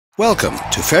Welcome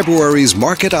to February's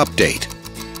Market Update.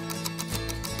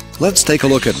 Let's take a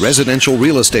look at residential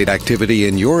real estate activity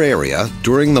in your area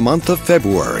during the month of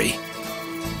February.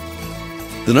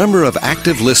 The number of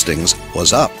active listings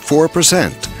was up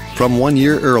 4% from 1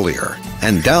 year earlier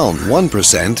and down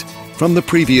 1% from the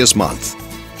previous month.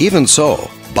 Even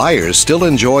so, buyers still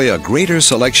enjoy a greater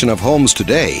selection of homes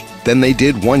today than they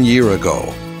did 1 year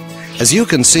ago. As you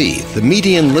can see, the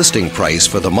median listing price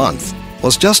for the month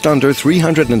was just under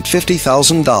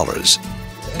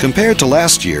 $350,000. Compared to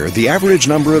last year, the average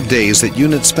number of days that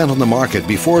units spent on the market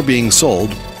before being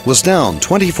sold was down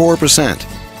 24%.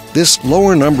 This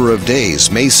lower number of days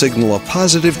may signal a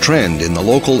positive trend in the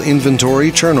local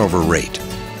inventory turnover rate.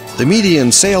 The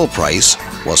median sale price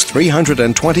was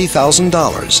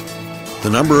 $320,000.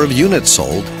 The number of units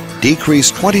sold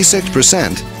decreased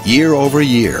 26% year over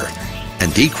year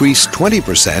and decreased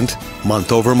 20%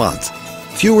 month over month.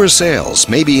 Fewer sales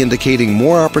may be indicating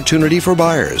more opportunity for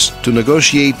buyers to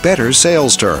negotiate better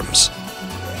sales terms.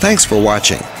 Thanks for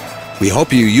watching. We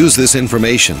hope you use this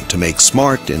information to make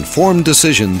smart, informed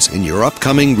decisions in your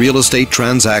upcoming real estate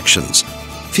transactions.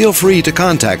 Feel free to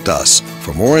contact us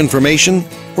for more information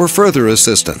or further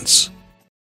assistance.